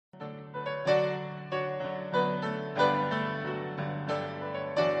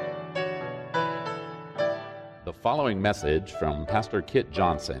The following message from Pastor Kit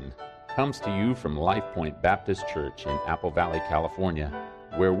Johnson comes to you from Life Point Baptist Church in Apple Valley, California,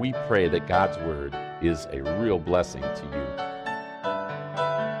 where we pray that God's Word is a real blessing to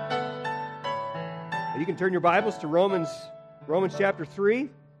you. You can turn your Bibles to Romans chapter 3.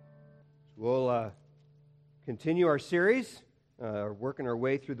 We'll continue our series, working our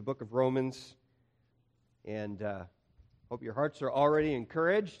way through the book of Romans, and hope your hearts are already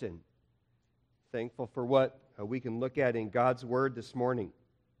encouraged and thankful for what we can look at in God's Word this morning.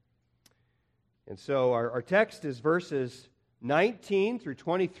 And so our text is verses 19 through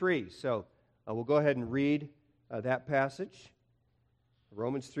 23. So we'll go ahead and read that passage.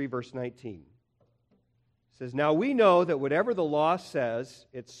 Romans 3, verse 19. It says, "Now we know that whatever the law says,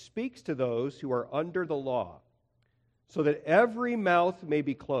 it speaks to those who are under the law, so that every mouth may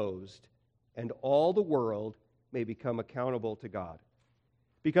be closed and all the world may become accountable to God.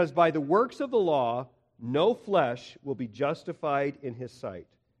 Because by the works of the law, no flesh will be justified in his sight.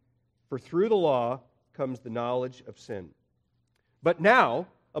 For through the law comes the knowledge of sin. But now,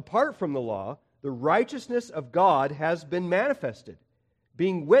 apart from the law, the righteousness of God has been manifested,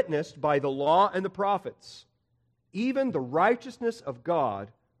 being witnessed by the law and the prophets, even the righteousness of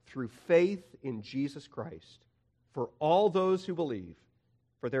God through faith in Jesus Christ, for all those who believe,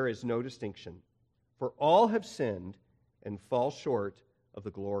 for there is no distinction. For all have sinned and fall short of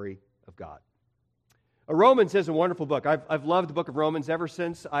the glory of God." Romans is a wonderful book. I've loved the book of Romans ever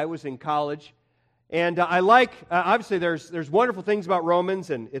since I was in college. And I like, obviously there's wonderful things about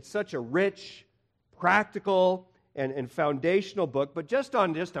Romans, and it's such a rich, practical, and foundational book. But just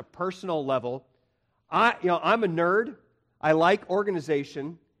on a personal level, I'm a nerd. I like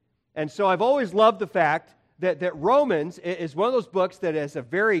organization. And so I've always loved the fact that Romans is one of those books that has a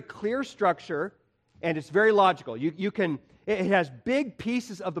very clear structure, and it's very logical. It has big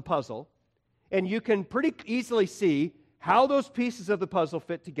pieces of the puzzle, and you can pretty easily see how those pieces of the puzzle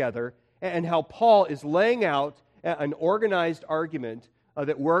fit together and how Paul is laying out an organized argument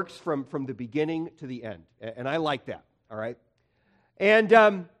that works from the beginning to the end. And I like that, all right? And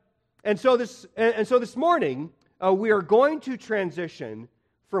so this morning, we are going to transition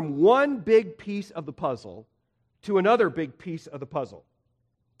from one big piece of the puzzle to another big piece of the puzzle.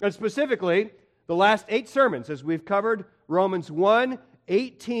 And specifically, the last 8 sermons, as we've covered Romans 1,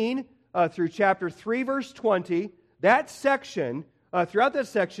 18 through chapter 3, verse 20, that section, throughout that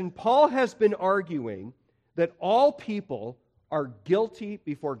section, Paul has been arguing that all people are guilty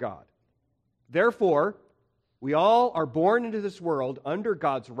before God. Therefore, we all are born into this world under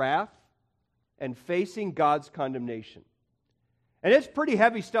God's wrath and facing God's condemnation. And it's pretty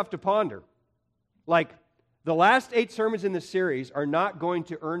heavy stuff to ponder. Like, the last 8 sermons in this series are not going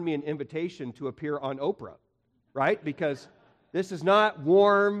to earn me an invitation to appear on Oprah, right? Because this is not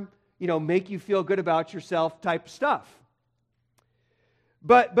warm, make you feel good about yourself type stuff.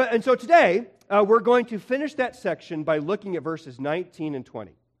 And so today, we're going to finish that section by looking at verses 19 and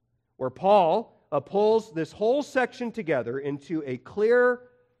 20, where Paul pulls this whole section together into a clear,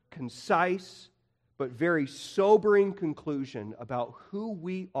 concise, but very sobering conclusion about who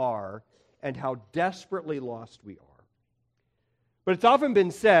we are and how desperately lost we are. But it's often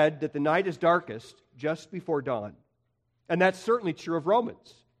been said that the night is darkest just before dawn. And that's certainly true of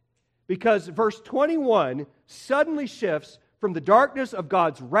Romans. Because verse 21 suddenly shifts from the darkness of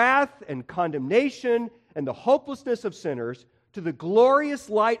God's wrath and condemnation and the hopelessness of sinners to the glorious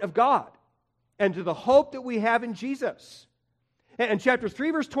light of God and to the hope that we have in Jesus. And chapter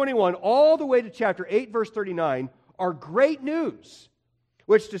 3, verse 21, all the way to chapter 8, verse 39, are great news,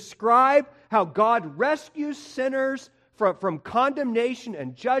 which describe how God rescues sinners from condemnation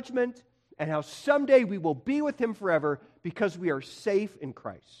and judgment, and how someday we will be with Him forever because we are safe in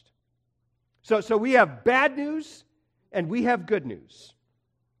Christ. So we have bad news and we have good news.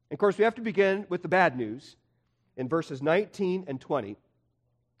 And of course, we have to begin with the bad news in verses 19 and 20.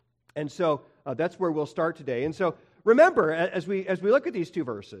 And so that's where we'll start today. And so remember, as we look at these 2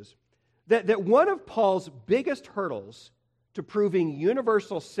 verses, that one of Paul's biggest hurdles to proving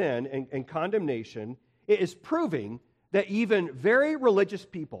universal sin and condemnation is proving that even very religious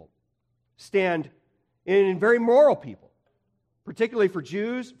people stand in very moral people. Particularly for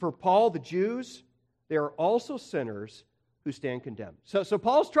Jews, for Paul, the Jews, they are also sinners who stand condemned. So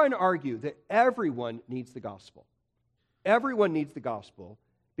Paul's trying to argue that everyone needs the gospel. Everyone needs the gospel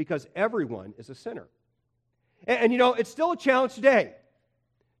because everyone is a sinner. And it's still a challenge today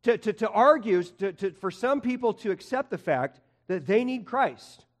to argue, for some people to accept the fact that they need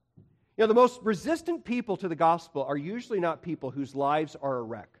Christ. The most resistant people to the gospel are usually not people whose lives are a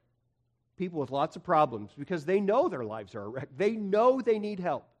wreck. People with lots of problems because they know their lives are a wreck. They know they need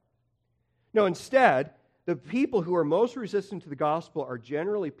help. No, instead, the people who are most resistant to the gospel are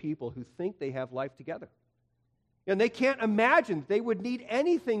generally people who think they have life together. And they can't imagine that they would need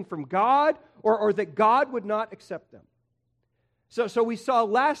anything from God or that God would not accept them. So we saw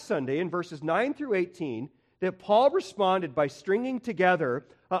last Sunday in verses 9 through 18 that Paul responded by stringing together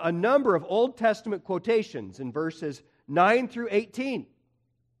a number of Old Testament quotations in verses 9 through 18.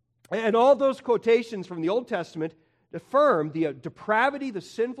 And all those quotations from the Old Testament affirm the depravity, the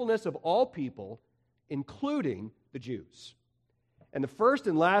sinfulness of all people, including the Jews. And the first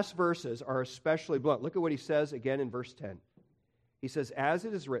and last verses are especially blunt. Look at what he says again in verse 10. He says, "As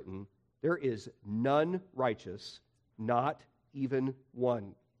it is written, there is none righteous, not even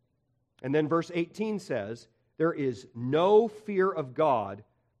one." And then verse 18 says, "There is no fear of God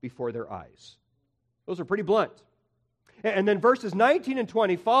before their eyes." Those are pretty blunt. And then verses 19 and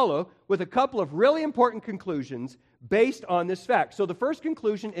 20 follow with a couple of really important conclusions based on this fact. So the first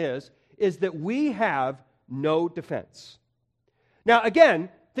conclusion is that we have no defense. Now,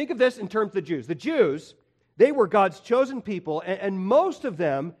 again, think of this in terms of the Jews. The Jews, they were God's chosen people, and most of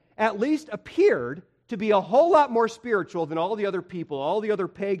them at least appeared to be a whole lot more spiritual than all the other people, all the other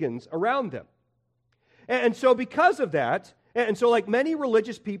pagans around them. And so because of that, and so like many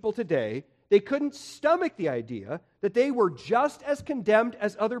religious people today, they couldn't stomach the idea that they were just as condemned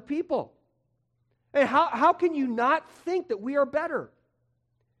as other people. And how can you not think that we are better?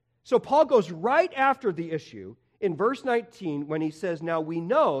 So Paul goes right after the issue in verse 19 when he says, "Now we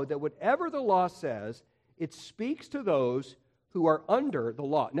know that whatever the law says, it speaks to those who are under the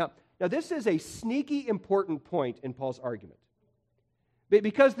law." Now this is a sneaky important point in Paul's argument.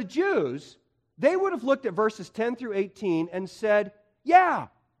 Because the Jews, they would have looked at verses 10 through 18 and said, yeah,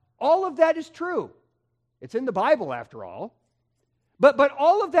 all of that is true. It's in the Bible after all. But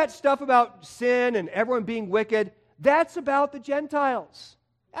all of that stuff about sin and everyone being wicked, that's about the Gentiles.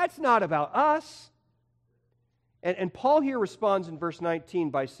 That's not about us. And Paul here responds in verse 19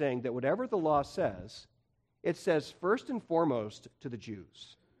 by saying that whatever the law says, it says first and foremost to the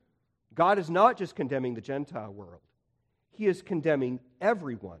Jews. God is not just condemning the Gentile world. He is condemning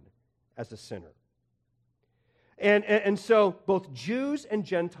everyone as a sinner. And so both Jews and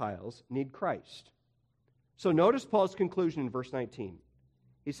Gentiles need Christ. So notice Paul's conclusion in verse 19.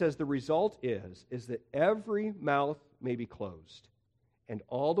 He says the result is that every mouth may be closed and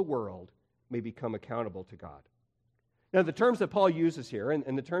all the world may become accountable to God. Now the terms that Paul uses here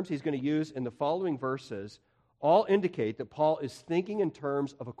and the terms he's going to use in the following verses all indicate that Paul is thinking in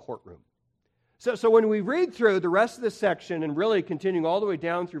terms of a courtroom. So when we read through the rest of this section and really continuing all the way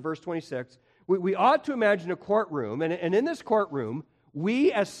down through verse 26, we ought to imagine a courtroom, and in this courtroom,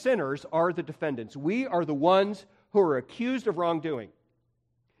 we as sinners are the defendants. We are the ones who are accused of wrongdoing.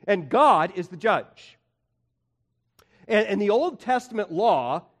 And God is the judge. And the Old Testament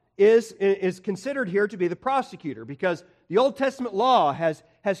law is considered here to be the prosecutor because the Old Testament law has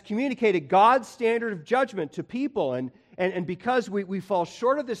communicated God's standard of judgment to people. And because we fall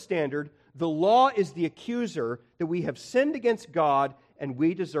short of this standard, the law is the accuser that we have sinned against God and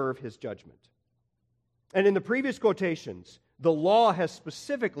we deserve His judgment. And in the previous quotations, the law has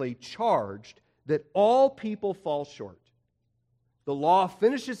specifically charged that all people fall short. The law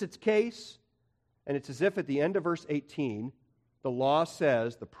finishes its case, and it's as if at the end of verse 18, the law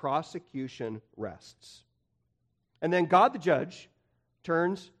says the prosecution rests. And then God the judge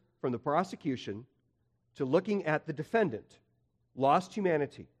turns from the prosecution to looking at the defendant, lost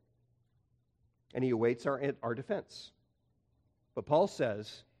humanity, and He awaits our defense. But Paul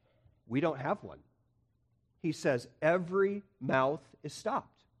says, we don't have one. He says, every mouth is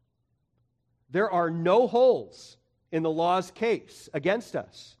stopped. There are no holes in the law's case against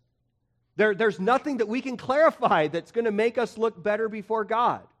us. There's nothing that we can clarify that's going to make us look better before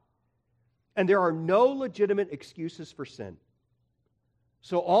God. And there are no legitimate excuses for sin.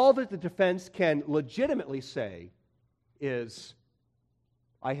 So all that the defense can legitimately say is,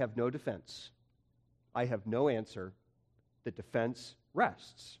 I have no defense. I have no answer. The defense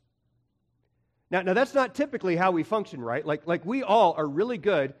rests. Now that's not typically how we function, right? Like we all are really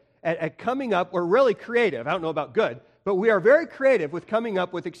good at coming up, we're really creative. I don't know about good, but we are very creative with coming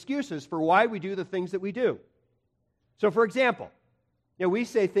up with excuses for why we do the things that we do. So for example, we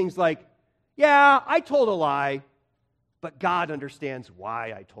say things like, yeah, I told a lie, but God understands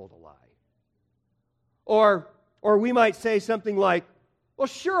why I told a lie. Or we might say something like, well,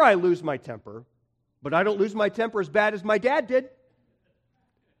 sure, I lose my temper, but I don't lose my temper as bad as my dad did.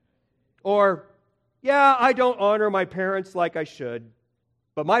 Or, yeah, I don't honor my parents like I should,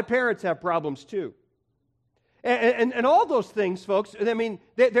 but my parents have problems too. And all those things, folks, I mean,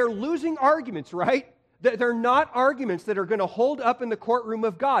 they're losing arguments, right? They're not arguments that are going to hold up in the courtroom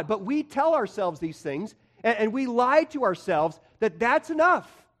of God. But we tell ourselves these things And we lie to ourselves that that's enough,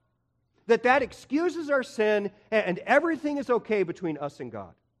 that excuses our sin and everything is okay between us and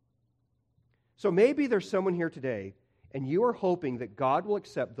God. So maybe there's someone here today and you are hoping that God will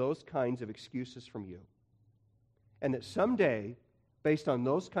accept those kinds of excuses from you. And that someday, based on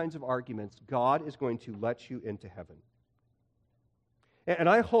those kinds of arguments, God is going to let you into heaven. And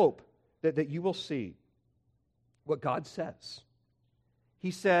I hope that you will see what God says. He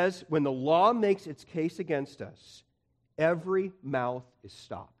says, when the law makes its case against us, every mouth is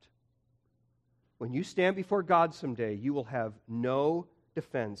stopped. When you stand before God someday, you will have no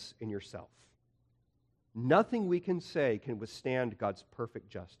defense in yourself. Nothing we can say can withstand God's perfect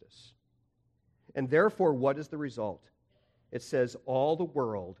justice. And therefore, what is the result? It says all the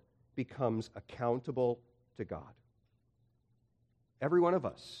world becomes accountable to God. Every one of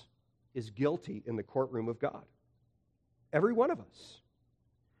us is guilty in the courtroom of God. Every one of us.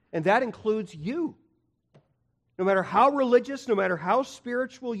 And that includes you. No matter how religious, no matter how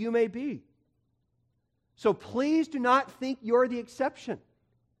spiritual you may be. So please do not think you're the exception.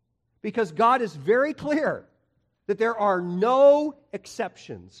 Because God is very clear that there are no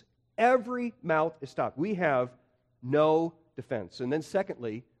exceptions. Every mouth is stopped. We have no defense. And then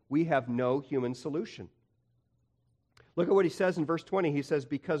secondly, we have no human solution. Look at what he says in verse 20. He says,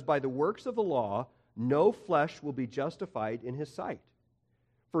 because by the works of the law, no flesh will be justified in his sight.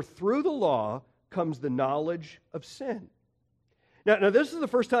 For through the law comes the knowledge of sin. Now this is the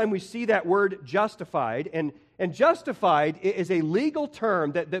first time we see that word justified. And justified is a legal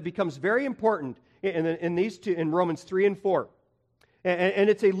term that becomes very important in these two, in Romans 3 and 4. And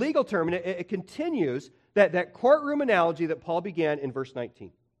it's a legal term, and it continues that courtroom analogy that Paul began in verse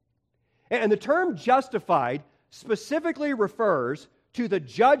 19. And the term justified specifically refers to the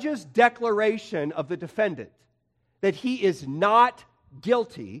judge's declaration of the defendant that he is not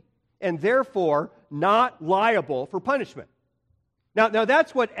guilty and therefore not liable for punishment. Now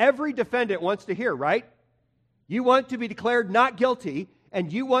that's what every defendant wants to hear, right? You want to be declared not guilty,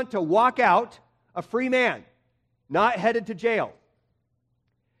 and you want to walk out a free man, not headed to jail.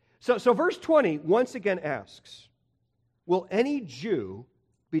 So verse 20 once again asks, will any Jew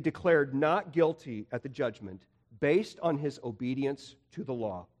be declared not guilty at the judgment based on his obedience to the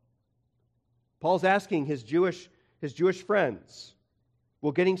law? Paul's asking his Jewish friends,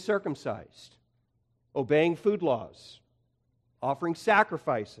 will getting circumcised, obeying food laws, offering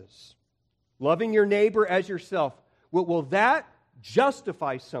sacrifices, loving your neighbor as yourself, will that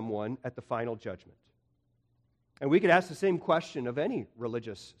justify someone at the final judgment? And we could ask the same question of any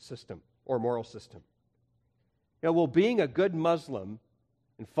religious system or moral system. Will being a good Muslim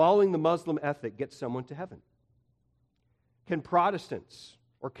and following the Muslim ethic get someone to heaven? Can Protestants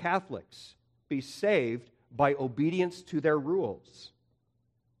or Catholics be saved by obedience to their rules?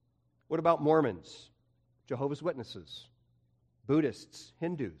 What about Mormons, Jehovah's Witnesses, Buddhists,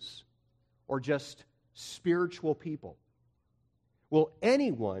 Hindus, or just spiritual people? Will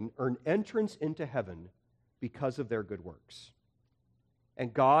anyone earn entrance into heaven because of their good works?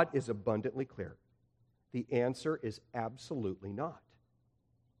 And God is abundantly clear. The answer is absolutely not.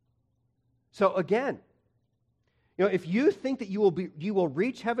 So again, if you think that you will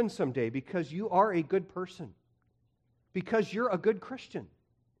reach heaven someday because you are a good person, because you're a good Christian,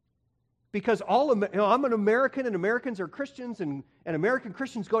 because I'm an American and Americans are Christians and American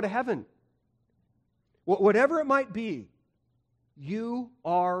Christians go to heaven. Whatever it might be, you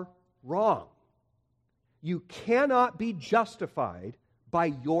are wrong. You cannot be justified by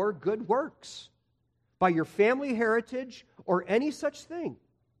your good works, by your family heritage, or any such thing.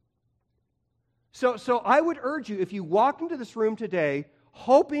 So I would urge you, if you walk into this room today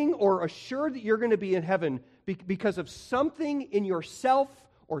hoping or assured that you're going to be in heaven because of something in yourself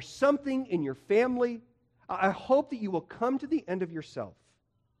or something in your family, I hope that you will come to the end of yourself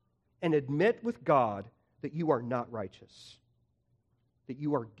and admit with God that you are not righteous, that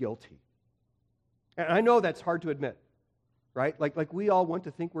you are guilty. And I know that's hard to admit, right? Like we all want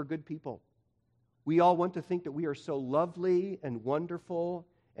to think we're good people. We all want to think that we are so lovely and wonderful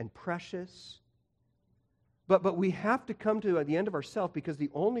and precious. But we have to come to the end of ourselves, because the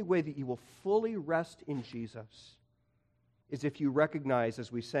only way that you will fully rest in Jesus is if you recognize, as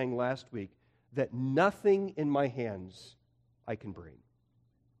we sang last week, that nothing in my hands I can bring.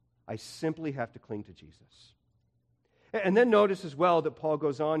 I simply have to cling to Jesus. And then notice as well that Paul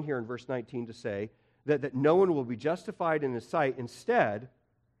goes on here in verse 19 to say that no one will be justified in his sight. Instead,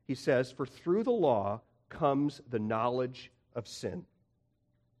 he says, for through the law comes the knowledge of sin.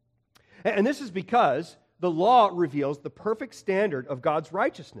 And this is because the law reveals the perfect standard of God's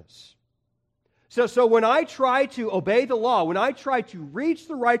righteousness. So when I try to obey the law, when I try to reach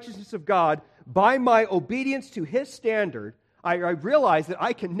the righteousness of God by my obedience to His standard, I realize that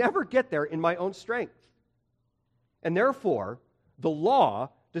I can never get there in my own strength. And therefore, the law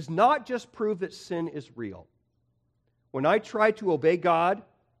does not just prove that sin is real. When I try to obey God,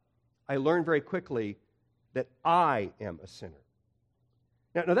 I learn very quickly that I am a sinner.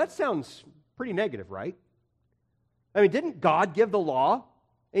 Now that sounds pretty negative, right? I mean, didn't God give the law?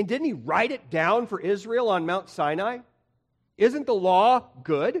 And didn't He write it down for Israel on Mount Sinai? Isn't the law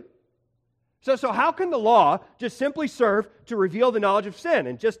good? So how can the law just simply serve to reveal the knowledge of sin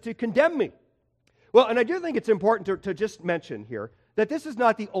and just to condemn me? Well, and I do think it's important to just mention here that this is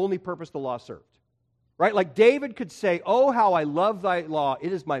not the only purpose the law served. Right? Like David could say, "Oh, how I love thy law.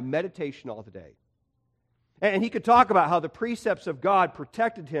 It is my meditation all the day." And he could talk about how the precepts of God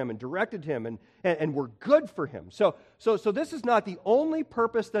protected him and directed him and were good for him. So this is not the only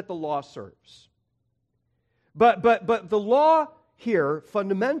purpose that the law serves. But the law here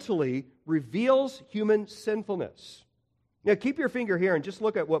fundamentally reveals human sinfulness. Now keep your finger here and just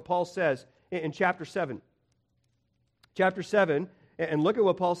look at what Paul says in chapter 7. Chapter 7, and look at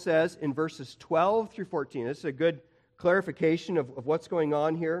what Paul says in verses 12 through 14. This is a good clarification of what's going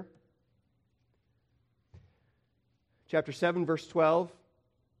on here. Chapter 7, verse 12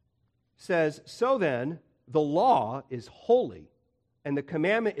 says, "So then, the law is holy, and the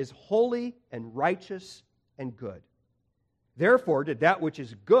commandment is holy and righteous and good. Therefore did that which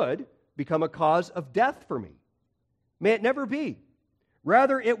is good become a cause of death for me. May it never be.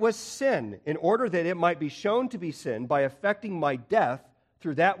 Rather it was sin, in order that it might be shown to be sin by effecting my death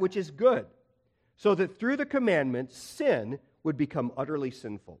through that which is good, so that through the commandment sin would become utterly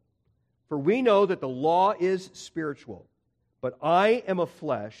sinful. For we know that the law is spiritual, but I am of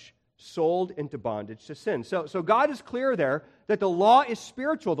flesh, sold into bondage to sin." So God is clear there that the law is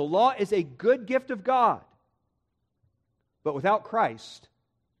spiritual. The law is a good gift of God. But without Christ,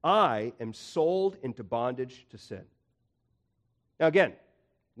 I am sold into bondage to sin. Now again,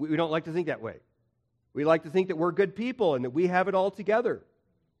 we don't like to think that way. We like to think that we're good people and that we have it all together.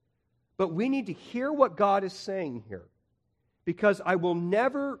 But we need to hear what God is saying here. Because I will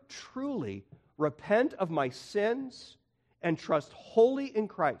never truly repent of my sins and trust wholly in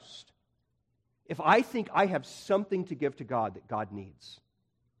Christ if I think I have something to give to God that God needs,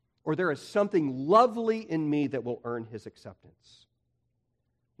 or there is something lovely in me that will earn His acceptance.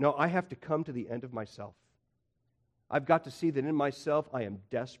 No, I have to come to the end of myself. I've got to see that in myself I am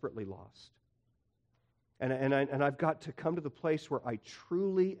desperately lost. And I've got to come to the place where I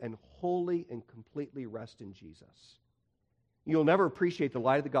truly and wholly and completely rest in Jesus. You'll never appreciate the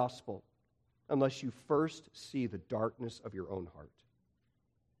light of the gospel unless you first see the darkness of your own heart.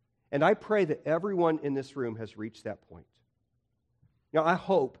 And I pray that everyone in this room has reached that point. Now, I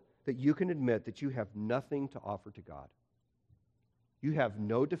hope that you can admit that you have nothing to offer to God. You have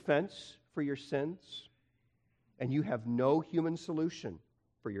no defense for your sins, and you have no human solution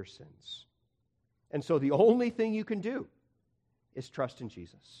for your sins. And so the only thing you can do is trust in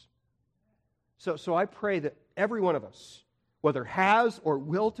Jesus. So I pray that every one of us, whether has or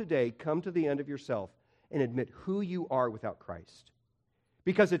will today, come to the end of yourself and admit who you are without Christ.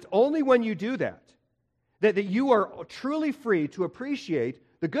 Because it's only when you do that you are truly free to appreciate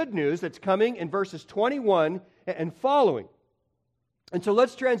the good news that's coming in verses 21 and following. And so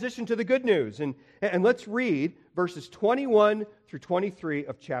let's transition to the good news, and let's read verses 21 through 23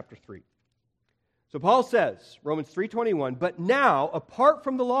 of chapter 3. So Paul says, Romans 3:21, "But now, apart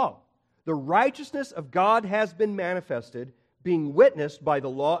from the law, the righteousness of God has been manifested, being witnessed by the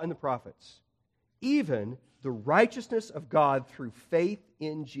law and the prophets, even the righteousness of God through faith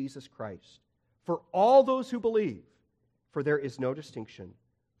in Jesus Christ, for all those who believe, for there is no distinction,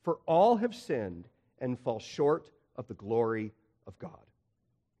 for all have sinned and fall short of the glory of God."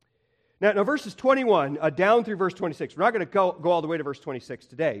 Now verses 21 down through verse 26. We're not going to go all the way to verse 26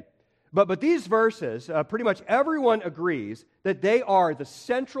 today. But these verses, pretty much everyone agrees that they are the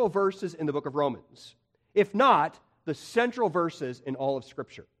central verses in the book of Romans. If not, the central verses in all of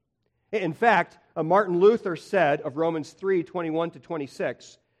Scripture. In fact, Martin Luther said of Romans 3:21 to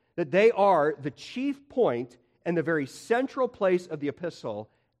 26, that they are the chief point and the very central place of the epistle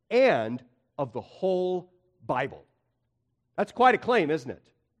and of the whole Bible. That's quite a claim, isn't it?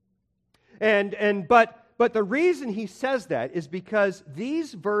 But the reason he says that is because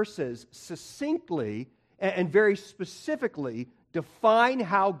these verses succinctly and very specifically define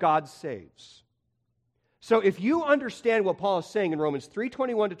how God saves. So if you understand what Paul is saying in Romans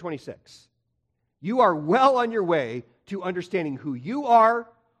 3:21 to 26, you are well on your way to understanding who you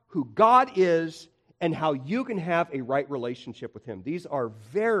are, who God is, and how you can have a right relationship with Him. These are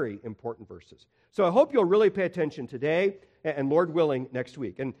very important verses. So I hope you'll really pay attention today, and Lord willing, next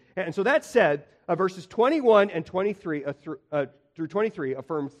week. And so that said, verses 21 and 23 through 23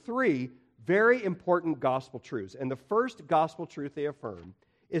 affirm three very important gospel truths. And the first gospel truth they affirm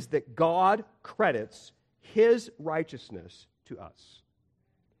is that God credits His righteousness to us.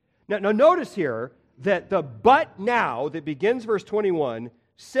 Now notice here that the "but now" that begins verse 21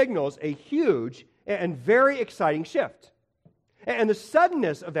 signals a huge and very exciting shift. And the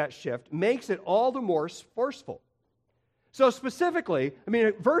suddenness of that shift makes it all the more forceful. So specifically,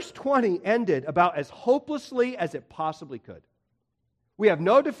 verse 20 ended about as hopelessly as it possibly could. We have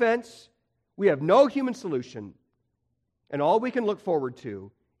no defense, we have no human solution, and all we can look forward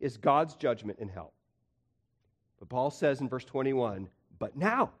to is God's judgment in hell. But Paul says in verse 21, but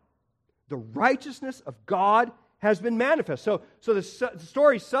now, the righteousness of God has been manifest. So the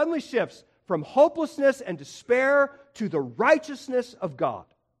story suddenly shifts from hopelessness and despair to the righteousness of God.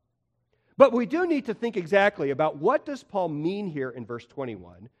 But we do need to think exactly about what does Paul mean here in verse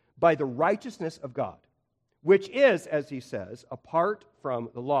 21 by the righteousness of God, which is, as he says, apart from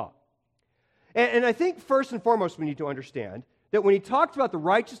the law. And I think first and foremost we need to understand that when he talks about the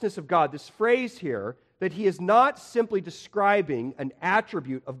righteousness of God, this phrase here, that he is not simply describing an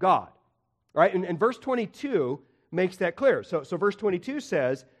attribute of God. Right? And verse 22 makes that clear. So verse 22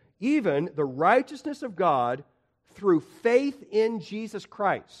 says, even the righteousness of God through faith in Jesus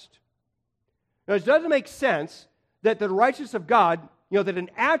Christ. Now, it doesn't make sense that the righteousness of God, that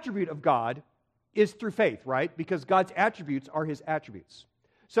an attribute of God is through faith, right? Because God's attributes are His attributes.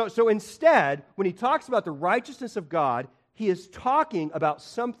 So instead, when he talks about the righteousness of God, he is talking about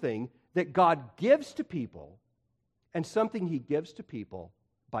something that God gives to people and something He gives to people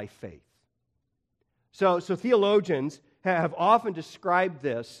by faith. So theologians have often described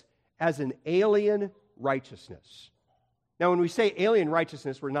this as an alien righteousness. Now, when we say alien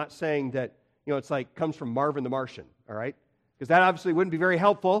righteousness, we're not saying that, it's like comes from Marvin the Martian, all right? Because that obviously wouldn't be very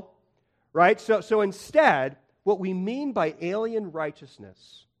helpful, right? So instead, what we mean by alien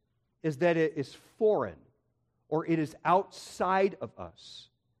righteousness is that it is foreign or it is outside of us,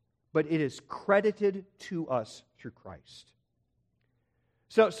 but it is credited to us through Christ.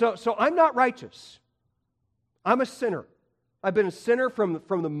 So I'm not righteous. I'm a sinner. I've been a sinner from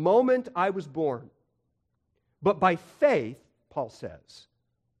the moment I was born. But by faith, Paul says,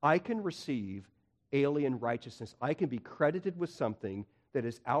 I can receive alien righteousness. I can be credited with something that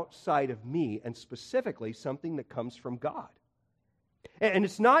is outside of me, and specifically something that comes from God. And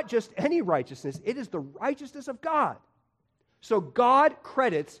it's not just any righteousness, it is the righteousness of God. So God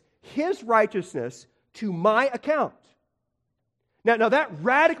credits His righteousness to my account. Now that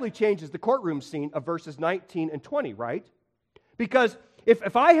radically changes the courtroom scene of verses 19 and 20, right? Because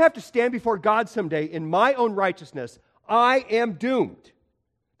if I have to stand before God someday in my own righteousness, I am doomed.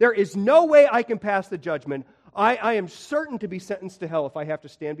 There is no way I can pass the judgment. I am certain to be sentenced to hell if I have to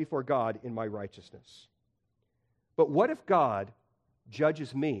stand before God in my righteousness. But what if God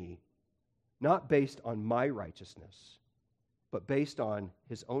judges me not based on my righteousness, but based on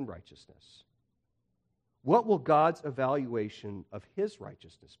His own righteousness? What will God's evaluation of His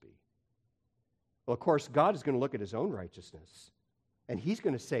righteousness be? Well, of course, God is going to look at His own righteousness, and He's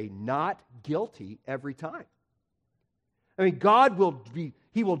going to say, not guilty every time. God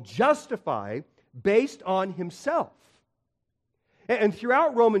will justify based on Himself. And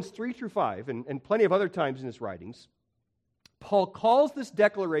throughout Romans 3 through 5, and plenty of other times in his writings, Paul calls this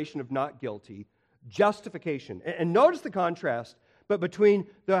declaration of not guilty justification. And notice the contrast but between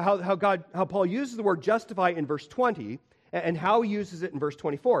how Paul uses the word justify in verse 20 and how he uses it in verse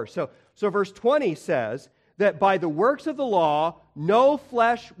 24. So verse 20 says that by the works of the law, no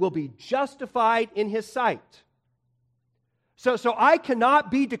flesh will be justified in his sight. So I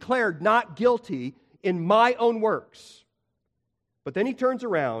cannot be declared not guilty in my own works. But then he turns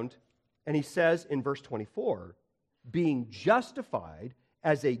around and he says in verse 24, being justified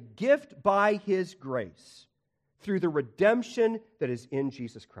as a gift by His grace through the redemption that is in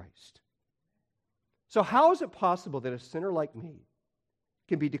Jesus Christ. So how is it possible that a sinner like me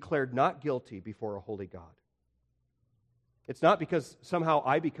can be declared not guilty before a holy God? It's not because somehow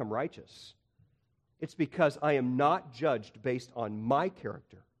I become righteous. It's because I am not judged based on my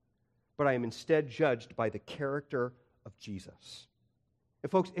character, but I am instead judged by the character of Jesus.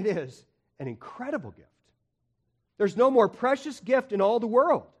 And folks, it is an incredible gift. There's no more precious gift in all the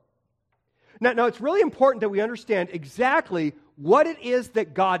world. Now, it's really important that we understand exactly what it is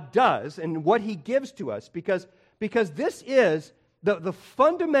that God does and what He gives to us, because this is the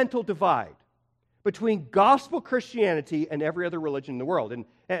fundamental divide between gospel Christianity and every other religion in the world.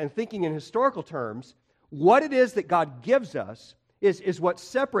 And thinking in historical terms, what it is that God gives us is what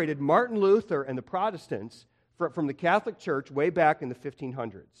separated Martin Luther and the Protestants from the Catholic Church way back in the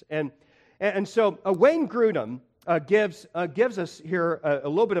 1500s. And so Wayne Grudem gives us here a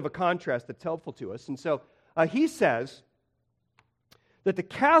little bit of a contrast that's helpful to us. And so he says that the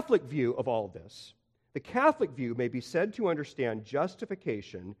Catholic view of all of this, the Catholic view may be said to understand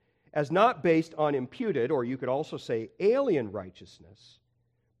justification as not based on imputed, or you could also say alien righteousness,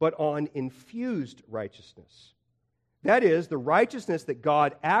 but on infused righteousness. That is, the righteousness that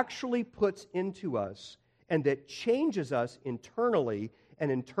God actually puts into us and that changes us internally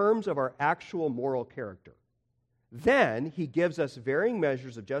and in terms of our actual moral character. Then he gives us varying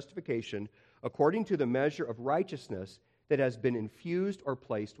measures of justification according to the measure of righteousness that has been infused or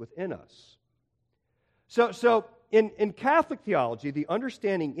placed within us. So in Catholic theology, the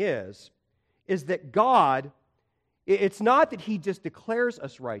understanding is that God, it's not that He just declares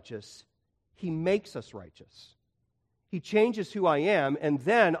us righteous, He makes us righteous. He changes who I am, and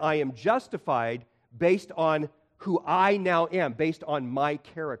then I am justified based on who I now am, based on my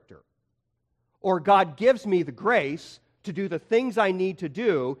character. Or God gives me the grace to do the things I need to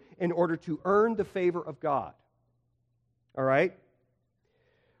do in order to earn the favor of God. All right?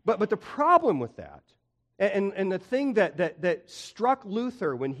 But the problem with that, and the thing that struck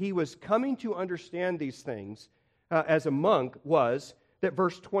Luther when he was coming to understand these things as a monk was that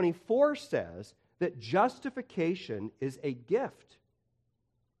verse 24 says that justification is a gift.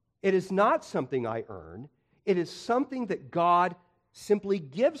 It is not something I earn. It is something that God simply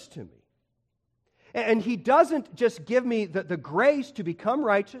gives to me. And He doesn't just give me the grace to become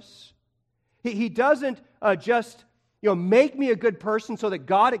righteous. He doesn't just make me a good person so that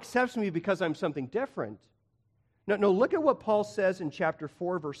God accepts me because I'm something different. No, look at what Paul says in chapter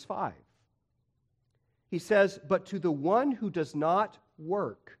 4, verse 5. He says, "But to the one who does not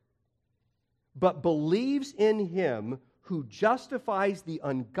work, but believes in Him who justifies the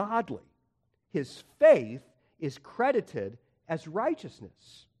ungodly, his faith is credited as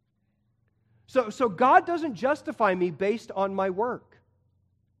righteousness." So God doesn't justify me based on my work.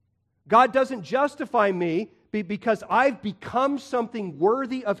 God doesn't justify me because I've become something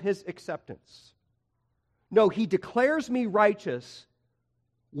worthy of His acceptance. No, He declares me righteous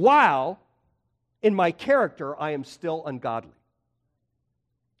while in my character I am still ungodly.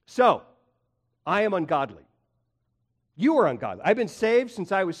 So, I am ungodly. You are ungodly. I've been saved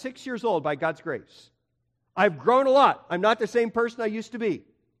since I was 6 years old by God's grace. I've grown a lot. I'm not the same person I used to be.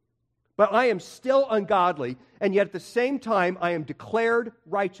 But I am still ungodly, and yet at the same time, I am declared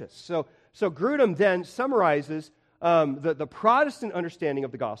righteous. So Grudem then summarizes the Protestant understanding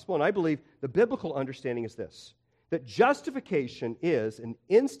of the gospel, and I believe the biblical understanding is this, that justification is an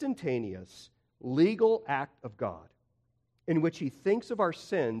instantaneous legal act of God in which He thinks of our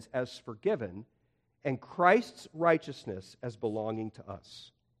sins as forgiven and Christ's righteousness as belonging to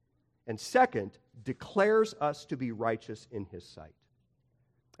us. And second, declares us to be righteous in His sight.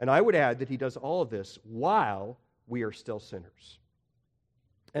 And I would add that He does all of this while we are still sinners.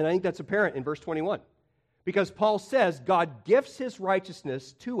 And I think that's apparent in verse 21. Because Paul says God gifts His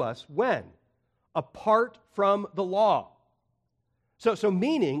righteousness to us when? Apart from the law. So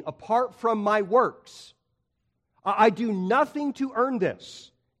meaning, apart from my works. I do nothing to earn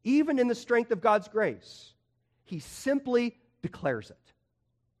this, even in the strength of God's grace. He simply declares it.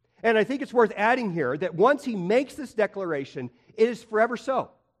 And I think it's worth adding here that once He makes this declaration, it is forever so.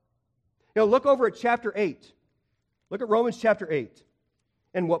 Look over at chapter 8. Look at Romans chapter 8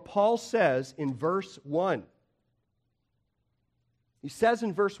 and what Paul says in verse 1. He says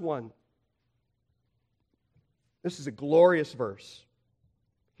in verse 1, this is a glorious verse.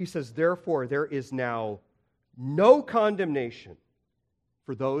 He says, "Therefore there is now no condemnation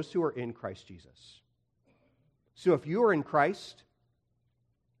for those who are in Christ Jesus." So if you are in Christ,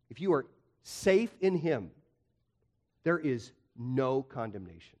 if you are safe in Him, there is no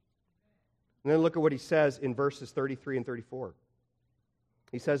condemnation. And then look at what he says in verses 33 and 34.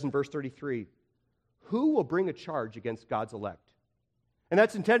 He says in verse 33, "Who will bring a charge against God's elect?" And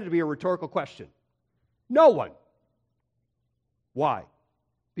that's intended to be a rhetorical question. No one. Why?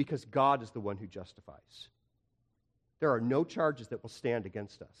 Because God is the one who justifies. There are no charges that will stand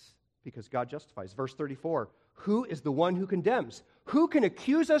against us because God justifies. Verse 34, "Who is the one who condemns? Who can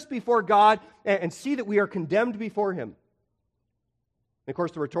accuse us before God and see that we are condemned before Him?" And of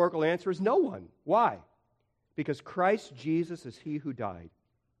course, the rhetorical answer is no one. Why? Because Christ Jesus is He who died.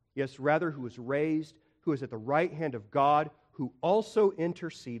 Yes, rather, who was raised, who is at the right hand of God, who also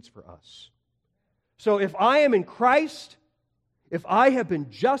intercedes for us. So if I am in Christ, if I have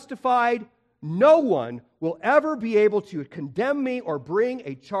been justified, no one will ever be able to condemn me or bring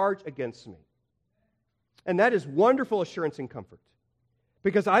a charge against me. And that is wonderful assurance and comfort.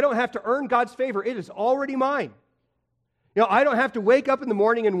 Because I don't have to earn God's favor. It is already mine. I don't have to wake up in the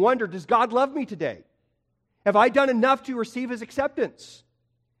morning and wonder, does God love me today? Have I done enough to receive His acceptance?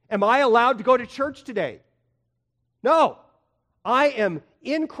 Am I allowed to go to church today? No. I am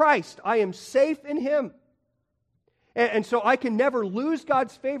in Christ. I am safe in Him. And so I can never lose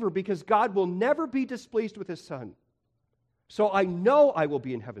God's favor because God will never be displeased with His Son. So I know I will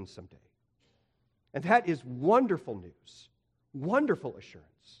be in heaven someday. And that is wonderful news. Wonderful assurance.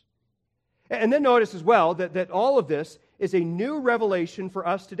 And then notice as well that all of this is a new revelation for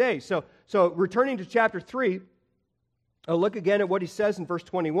us today. So returning to chapter 3, I'll look again at what he says in verse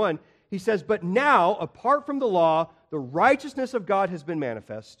 21. He says, "But now, apart from the law, the righteousness of God has been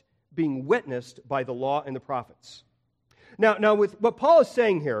manifest, being witnessed by the law and the prophets." Now with what Paul is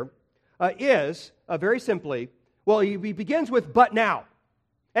saying here is, very simply, well, he begins with "but now."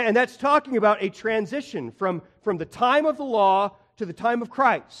 And that's talking about a transition from the time of the law to the time of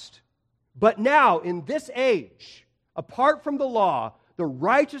Christ. But now, in this age, apart from the law, the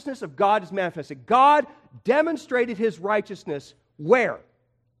righteousness of God is manifested. God demonstrated His righteousness where?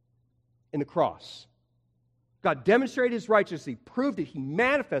 In the cross. God demonstrated His righteousness. He proved it. He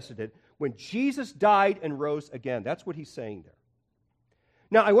manifested it when Jesus died and rose again. That's what he's saying there.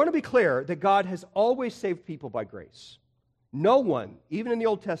 Now, I want to be clear that God has always saved people by grace. No one, even in the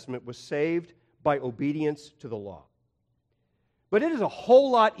Old Testament, was saved by obedience to the law. But it is a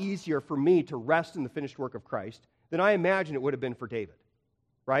whole lot easier for me to rest in the finished work of Christ than I imagine it would have been for David,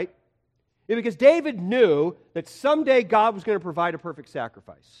 right? Because David knew that someday God was going to provide a perfect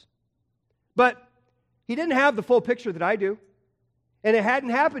sacrifice. But he didn't have the full picture that I do, and it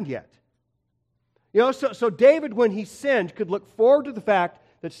hadn't happened yet. So David, when he sinned, could look forward to the fact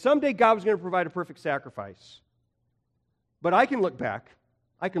that someday God was going to provide a perfect sacrifice. But I can look back,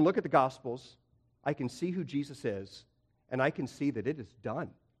 I can look at the Gospels, I can see who Jesus is, and I can see that it is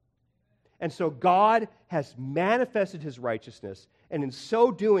done. And so God has manifested His righteousness, and in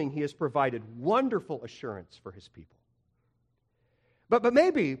so doing, He has provided wonderful assurance for His people. But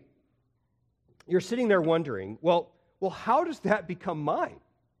maybe you're sitting there wondering, well, how does that become mine?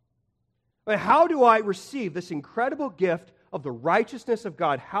 How do I receive this incredible gift of the righteousness of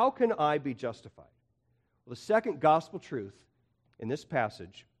God? How can I be justified? Well, the second gospel truth in this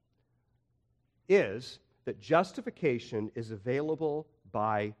passage is that justification is available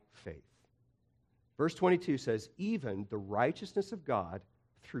by faith. Verse 22 says, "Even the righteousness of God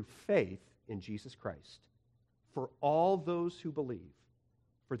through faith in Jesus Christ, for all those who believe,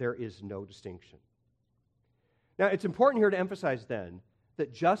 for there is no distinction." Now, it's important here to emphasize then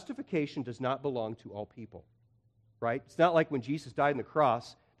that justification does not belong to all people, right? It's not like when Jesus died on the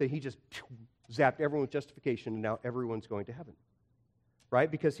cross that He just zapped everyone with justification and now everyone's going to heaven,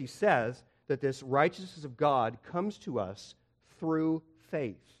 right? Because He says that this righteousness of God comes to us through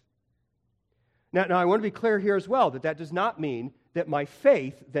faith. Now I want to be clear here as well that does not mean that my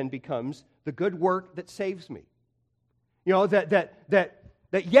faith then becomes the good work that saves me.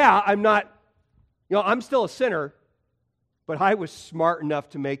 I'm not, I'm still a sinner, but I was smart enough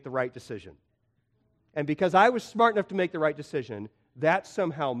to make the right decision. And because I was smart enough to make the right decision, that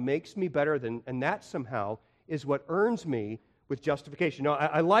somehow makes me better and that somehow is what earns me with justification. Now,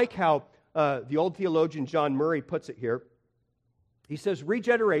 I like how the old theologian John Murray puts it here. He says,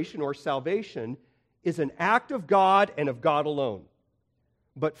 regeneration or salvation is an act of God and of God alone.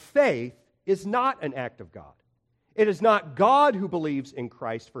 But faith is not an act of God. It is not God who believes in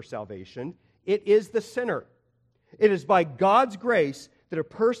Christ for salvation. It is the sinner. It is by God's grace that a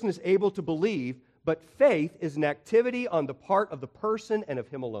person is able to believe, but faith is an activity on the part of the person and of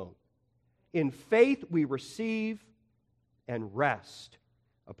Him alone. In faith we receive and rest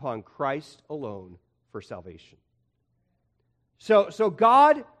upon Christ alone for salvation. So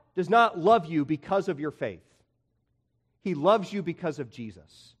God does not love you because of your faith. He loves you because of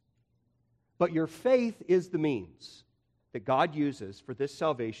Jesus. But your faith is the means that God uses for this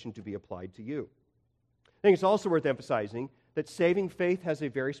salvation to be applied to you. I think it's also worth emphasizing that saving faith has a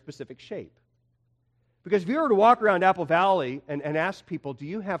very specific shape. Because if you were to walk around Apple Valley and ask people, do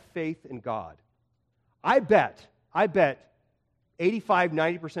you have faith in God? I bet 85,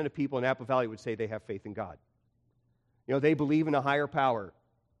 90% of people in Apple Valley would say they have faith in God. They believe in a higher power.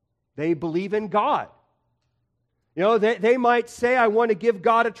 They believe in God. They might say, I want to give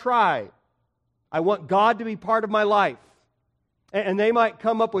God a try. I want God to be part of my life. And they might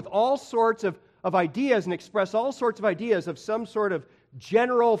come up with all sorts of ideas and express all sorts of ideas of some sort of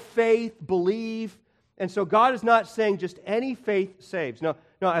general faith, belief. And so God is not saying just any faith saves. Now,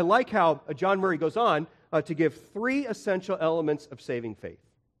 Now, I like how John Murray goes on to give three essential elements of saving faith.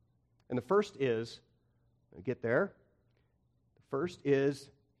 And the first is, get there, the first is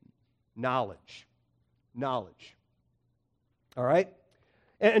knowledge. Knowledge. All right?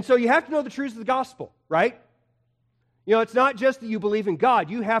 And so you have to know the truths of the gospel, right? You know, it's not just that you believe in God.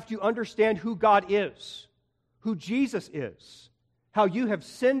 You have to understand who God is, who Jesus is, how you have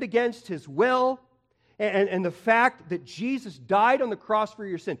sinned against His will, and the fact that Jesus died on the cross for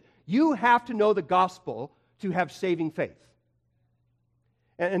your sin. You have to know the gospel to have saving faith.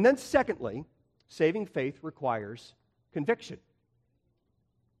 And then secondly, saving faith requires conviction.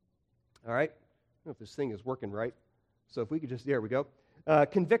 All right? I don't know if this thing is working right. So if we could just, there we go.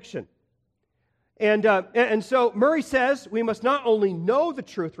 Conviction. And so Murray says we must not only know the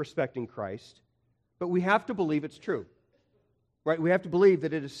truth respecting Christ, but we have to believe it's true. Right? We have to believe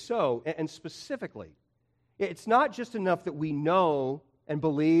that it is so. And specifically, it's not just enough that we know and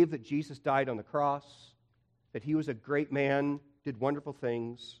believe that Jesus died on the cross, that He was a great man, did wonderful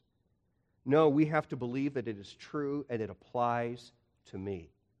things. No, we have to believe that it is true and it applies to me.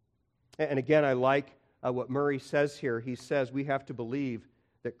 And again, I like what Murray says here. He says we have to believe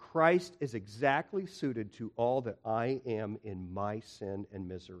that Christ is exactly suited to all that I am in my sin and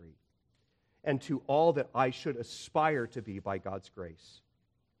misery, and to all that I should aspire to be by God's grace.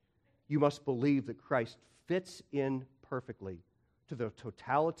 You must believe that Christ fits in perfectly to the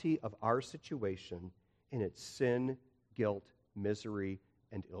totality of our situation in its sin, guilt, misery,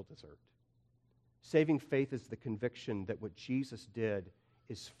 and ill-desert. Saving faith is the conviction that what Jesus did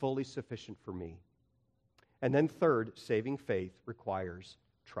is fully sufficient for me. And then third, saving faith requires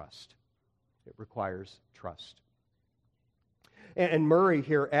trust. It requires trust. And Murray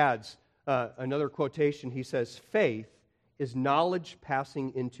here adds another quotation. He says, faith is knowledge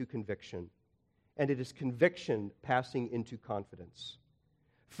passing into conviction, and it is conviction passing into confidence.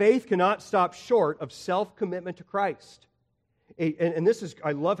 Faith cannot stop short of self-commitment to Christ. And this is,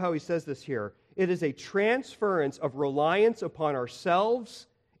 I love how he says this here. It is a transference of reliance upon ourselves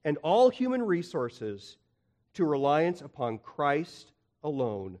and all human resources to reliance upon Christ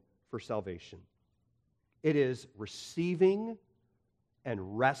alone for salvation. It is receiving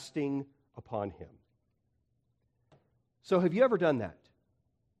and resting upon Him. So have you ever done that?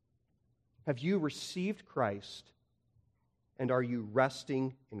 Have you received Christ, and are you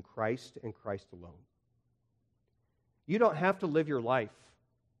resting in Christ and Christ alone? You don't have to live your life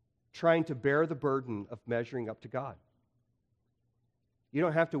trying to bear the burden of measuring up to God. You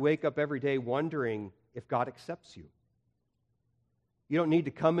don't have to wake up every day wondering if God accepts you. You don't need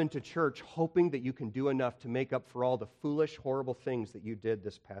to come into church hoping that you can do enough to make up for all the foolish, horrible things that you did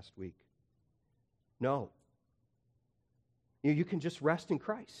this past week. No. You can just rest in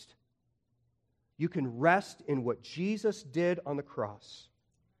Christ. You can rest in what Jesus did on the cross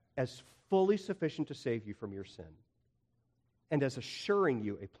as fully sufficient to save you from your sin and as assuring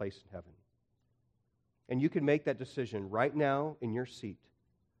you a place in heaven. And you can make that decision right now in your seat,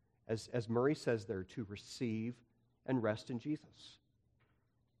 as Murray says there, to receive and rest in Jesus.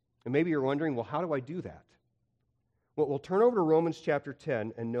 And maybe you're wondering, well, how do I do that? Well, we'll turn over to Romans chapter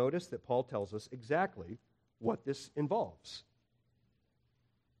 10 and notice that Paul tells us exactly what this involves.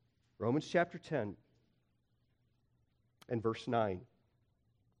 Romans chapter 10 and verse 9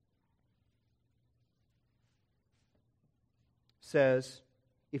 says,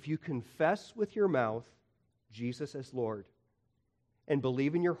 if you confess with your mouth Jesus as Lord and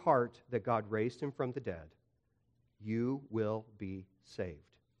believe in your heart that God raised Him from the dead, you will be saved.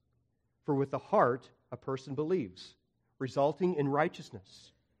 For with the heart a person believes, resulting in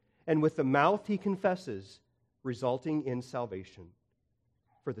righteousness, and with the mouth he confesses, resulting in salvation.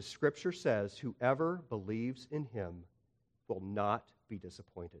 For the Scripture says, whoever believes in Him will not be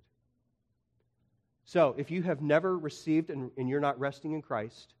disappointed. So, if you have never received and you're not resting in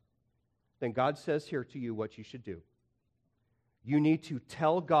Christ, then God says here to you what you should do. You need to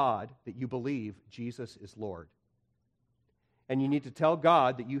tell God that you believe Jesus is Lord. And you need to tell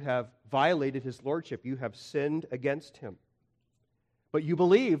God that you have violated His lordship. You have sinned against Him. But you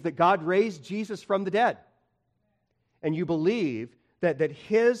believe that God raised Jesus from the dead. And you believe that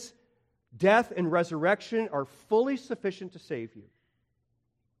His death and resurrection are fully sufficient to save you.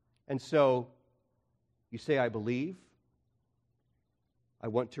 And so you say, I believe, I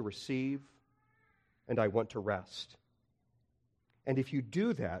want to receive, and I want to rest. And if you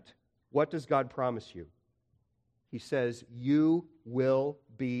do that, what does God promise you? He says, you will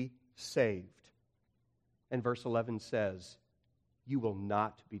be saved. And verse 11 says, you will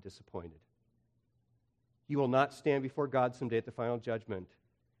not be disappointed. You will not stand before God someday at the final judgment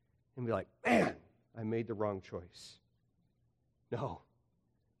and be like, man, I made the wrong choice. No.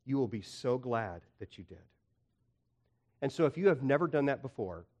 you will be so glad that you did. And so if you have never done that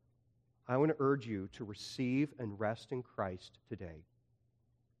before, I want to urge you to receive and rest in Christ today.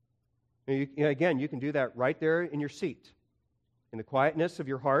 Again, you can do that right there in your seat, in the quietness of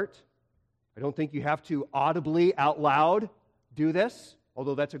your heart. I don't think you have to audibly, out loud, do this,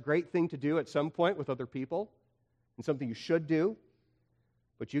 although that's a great thing to do at some point with other people and something you should do.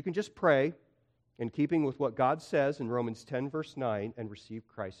 But you can just pray in keeping with what God says in Romans 10, verse 9, and receive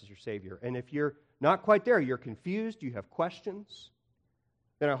Christ as your Savior. And if you're not quite there, you're confused, you have questions,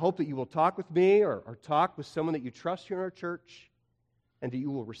 then I hope that you will talk with me or talk with someone that you trust here in our church, and that you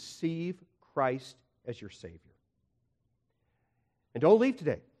will receive Christ as your Savior. And don't leave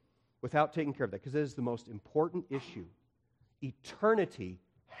today without taking care of that, because it is the most important issue. Eternity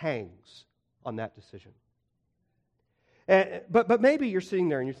hangs on that decision. But maybe you're sitting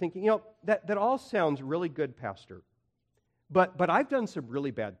there and you're thinking, that all sounds really good, Pastor, but I've done some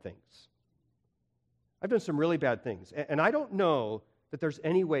really bad things. I've done some really bad things, and I don't know that there's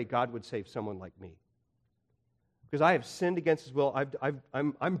any way God would save someone like me, because I have sinned against His will.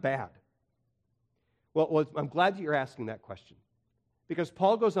 I'm bad. Well, I'm glad that you're asking that question, because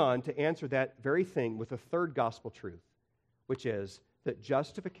Paul goes on to answer that very thing with a third gospel truth, which is that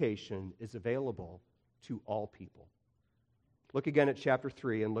justification is available to all people. Look again at chapter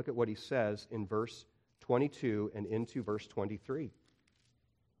 3 and look at what he says in verse 22 and into verse 23.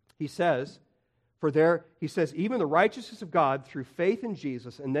 He says, even the righteousness of God through faith in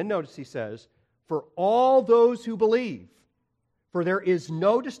Jesus, and then notice he says, for all those who believe, for there is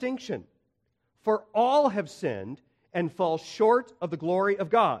no distinction, for all have sinned and fall short of the glory of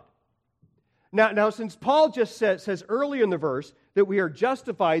God. Now since Paul just says earlier in the verse that we are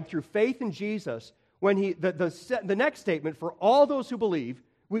justified through faith in Jesus, when the next statement, for all those who believe,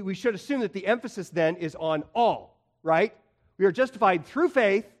 we should assume that the emphasis then is on all, right? We are justified through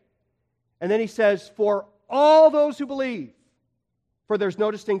faith, and then he says, for all those who believe, for there's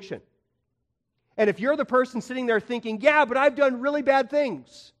no distinction. And if you're the person sitting there thinking, yeah, but I've done really bad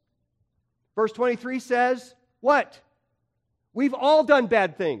things, verse 23 says, what? We've all done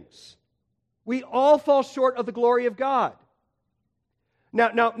bad things. We all fall short of the glory of God.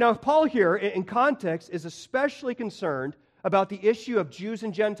 Now, Paul here, in context, is especially concerned about the issue of Jews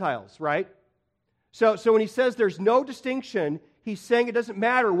and Gentiles, right? So when he says there's no distinction, he's saying it doesn't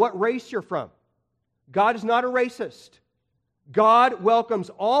matter what race you're from. God is not a racist. God welcomes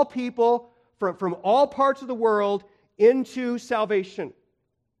all people from all parts of the world into salvation.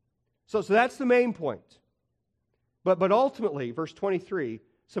 So that's the main point. But ultimately, verse 23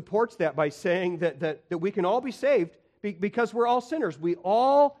 supports that by saying that we can all be saved because we're all sinners. We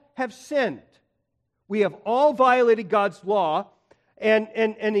all have sinned. We have all violated God's law.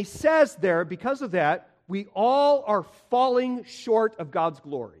 And he says there, because of that, we all are falling short of God's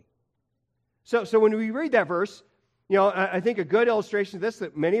glory. So when we read that verse, I think a good illustration of this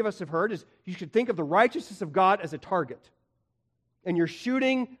that many of us have heard is you should think of the righteousness of God as a target. And you're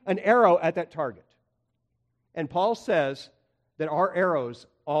shooting an arrow at that target. And Paul says that our arrows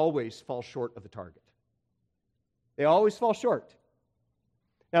always fall short of the target. They always fall short.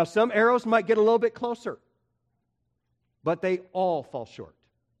 Now, some arrows might get a little bit closer, but they all fall short.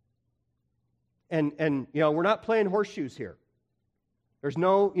 And we're not playing horseshoes here. There's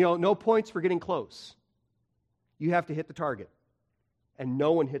no points for getting close. You have to hit the target. And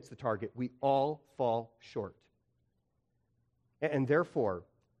no one hits the target. We all fall short. And therefore,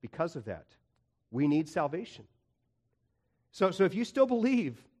 because of that, we need salvation. So if you still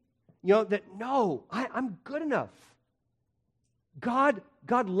believe, that no, I'm good enough. God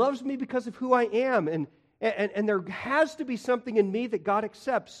loves me because of who I am, and there has to be something in me that God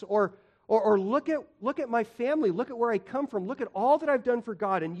accepts. Or look at my family, look at where I come from, look at all that I've done for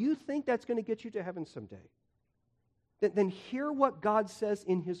God, and you think that's going to get you to heaven someday. Then hear what God says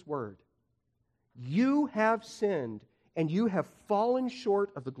in His Word. You have sinned, and you have fallen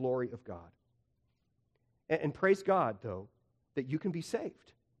short of the glory of God. And praise God, though, that you can be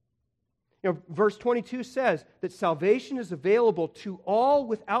saved. Verse 22 says that salvation is available to all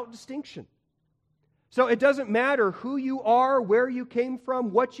without distinction. So it doesn't matter who you are, where you came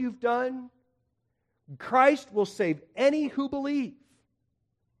from, what you've done. Christ will save any who believe.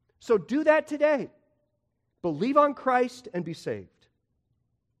 So do that today. Believe on Christ and be saved.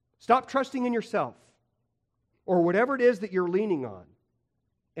 Stop trusting in yourself or whatever it is that you're leaning on,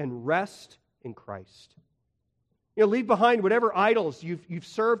 and rest in Christ. Leave behind whatever idols you've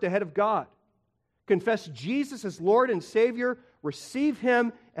served ahead of God. Confess Jesus as Lord and Savior, receive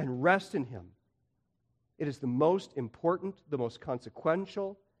Him, and rest in Him. It is the most important, the most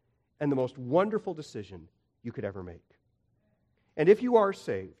consequential, and the most wonderful decision you could ever make. And if you are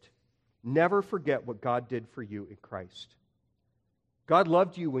saved, never forget what God did for you in Christ. God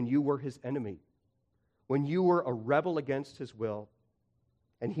loved you when you were his enemy, when you were a rebel against his will,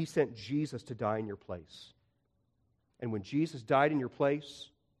 and he sent Jesus to die in your place. And when Jesus died in your place,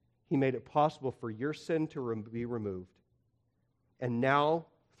 he made it possible for your sin to be removed. And now,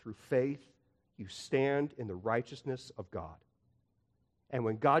 through faith, you stand in the righteousness of God. And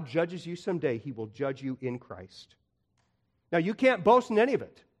when God judges you someday, he will judge you in Christ. Now, you can't boast in any of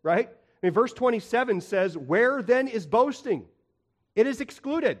it, right? I mean, verse 27 says, "Where then is boasting? It is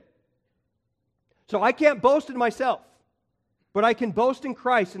excluded." So I can't boast in myself, but I can boast in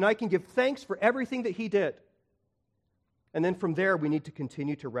Christ, and I can give thanks for everything that he did. And then from there, we need to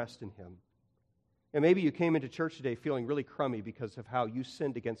continue to rest in him. And maybe you came into church today feeling really crummy because of how you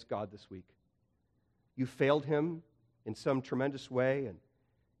sinned against God this week. You failed him in some tremendous way, and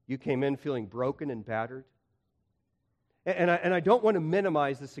you came in feeling broken and battered. And I don't want to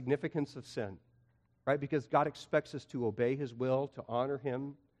minimize the significance of sin, right? Because God expects us to obey his will, to honor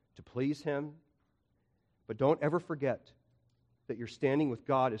him, to please him. But don't ever forget that your standing with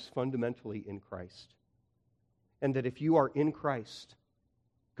God is fundamentally in Christ. And that if you are in Christ,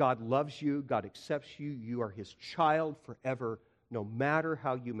 God loves you, God accepts you, you are his child forever, no matter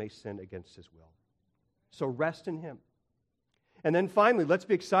how you may sin against his will. So rest in him. And then finally, let's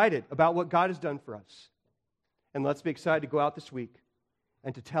be excited about what God has done for us. And let's be excited to go out this week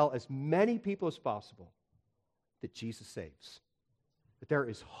and to tell as many people as possible that Jesus saves, that there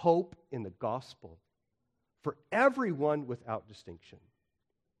is hope in the gospel for everyone without distinction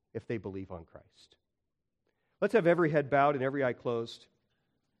if they believe on Christ. Let's have every head bowed and every eye closed.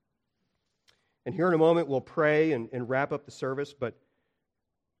 And here in a moment, we'll pray and wrap up the service. But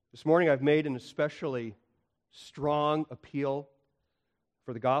this morning, I've made an especially strong appeal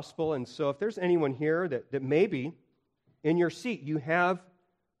for the gospel. And so if there's anyone here that maybe in your seat you have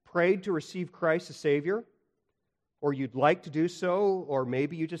prayed to receive Christ as Savior, or you'd like to do so, or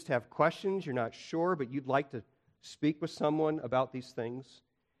maybe you just have questions, you're not sure, but you'd like to speak with someone about these things,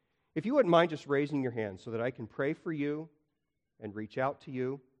 if you wouldn't mind just raising your hand so that I can pray for you and reach out to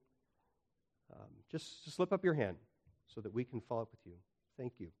you, just slip up your hand so that we can follow up with you.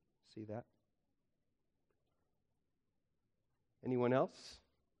 Thank you. See that? Anyone else?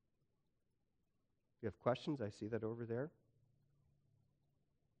 If you have questions, I see that over there.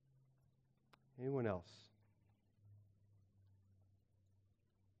 Anyone else?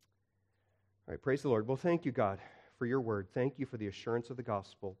 All right, praise the Lord. Well, thank you, God, for your word. Thank you for the assurance of the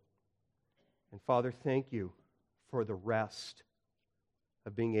gospel. And Father, thank you for the rest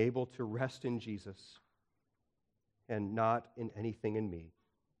of being able to rest in Jesus and not in anything in me.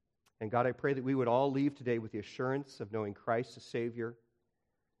 And God, I pray that we would all leave today with the assurance of knowing Christ as Savior,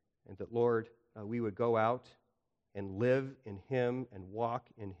 and that, Lord, we would go out and live in him and walk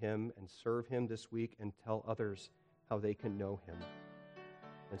in him and serve him this week and tell others how they can know him.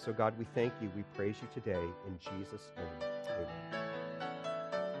 And so, God, we thank you. We praise you today in Jesus' name. Amen.